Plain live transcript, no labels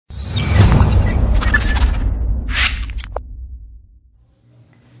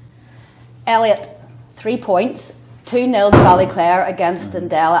Elliot, 3 points, 2-0 to Ballyclare against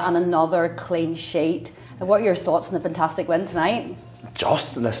Dundela and another clean sheet. And what are your thoughts on the fantastic win tonight?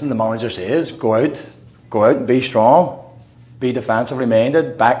 Just listen, the manager says, go out and be strong, be defensively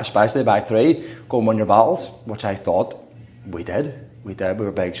minded, especially back three, go and win your battles, which I thought we did. We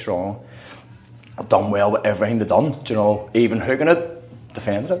were big, strong, done well with everything they'd done, even hooking it,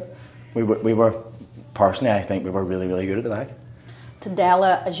 defended it. We were, personally, I think we were really, really good at the back.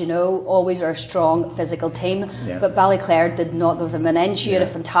 Dundela, as you know, always are a strong physical team, but Ballyclare did not give them an inch. You had a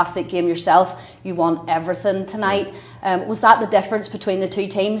fantastic game yourself. You won everything tonight. Was that the difference between the two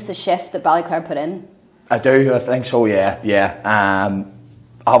teams, the shift that Ballyclare put in? I think so, yeah.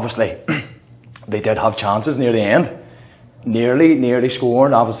 Obviously, they did have chances near the end. Nearly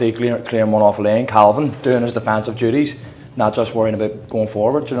scoring, obviously clearing one off the lane. Calvin doing his defensive duties, not just worrying about going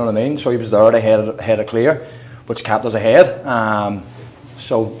forward, do you know what I mean? So he was there to head it clear, which kept us ahead.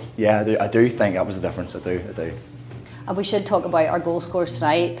 So yeah, I do think that was the difference. I do. And we should talk about our goal scorers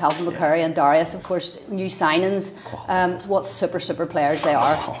tonight, Calvin McCurry and Darius, of course, new signings. What super players they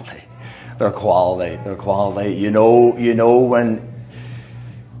are. They're quality. You know when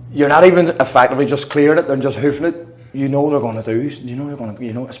you're not even effectively just clearing it and just hoofing it, they're going to do.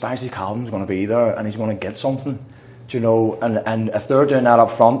 Especially Calvin's going to be there and he's going to get something. And if they're doing that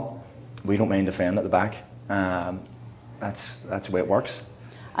up front, we don't mind defending at the back. That's the way it works.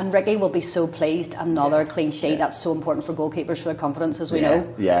 And Ricky will be so pleased. Another clean sheet. That's so important for goalkeepers for their confidence, as we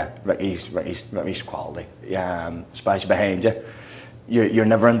know. Yeah, Ricky's quality. Especially behind you. You're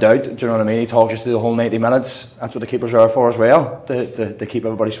never in doubt. Do you know what I mean? He talks you through the whole 90 minutes. That's what the keepers are for as well, to keep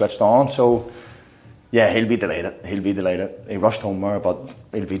everybody switched on. So yeah, he'll be delighted. He rushed home there, but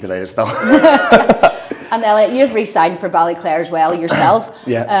he'll be delighted still. And Elliot, you've re-signed for Ballyclare as well yourself.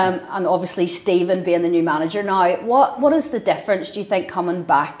 And obviously Stephen being the new manager now. What is the difference, do you think, coming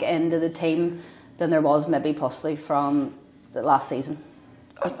back into the team than there was maybe possibly from the last season?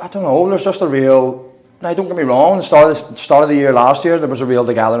 I don't know. There's just a real... Now, don't get me wrong. The start of the year last year, there was a real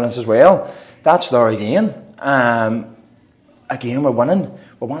togetherness as well. That's there again. Again, we're winning.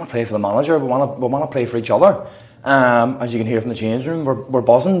 We want to play for the manager. We want to play for each other. As you can hear from the change room, we're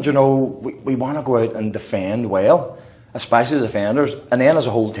buzzing. We want to go out and defend well, especially the defenders, and then as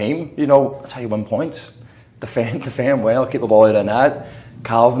a whole team. That's how you win points. Defend well, keep the ball out of the net.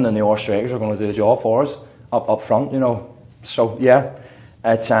 Calvin and the other strikers are going to do the job for us up front. So yeah,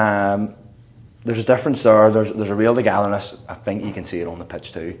 it's there's a difference there. There's a real togetherness. I think you can see it on the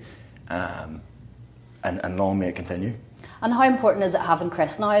pitch too, and long may it continue. And how important is it having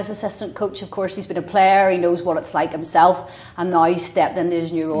Chris now as assistant coach? Of course, he's been a player, he knows what it's like himself, and now he's stepped into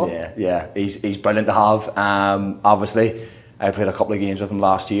his new role. Yeah, he's brilliant to have. Obviously, I played a couple of games with him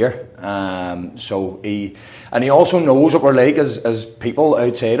last year, so he also knows what we're like as people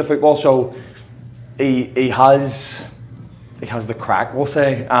outside of football. So he has the crack, we'll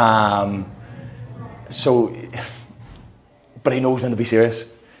say. But he knows when to be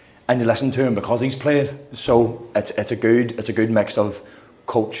serious. And you listen to him because he's played. So it's a good mix of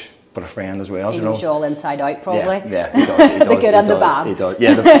coach but a friend as well. He knows you all inside out, probably. Yeah, he does. The good and the bad. He does.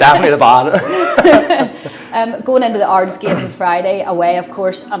 Yeah, definitely the bad. Going into the Ards game on Friday, away, of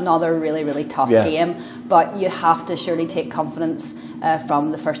course, another really tough game. But you have to surely take confidence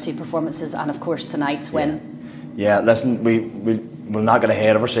from the first two performances and, of course, tonight's win. Yeah, listen, we're not get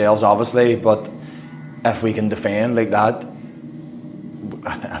ahead of ourselves, obviously, but if we can defend like that,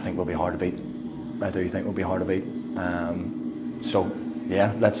 I think we'll be hard to beat. I do think we'll be hard to beat. So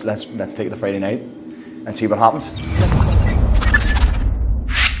yeah, let's take the Friday night and see what happens.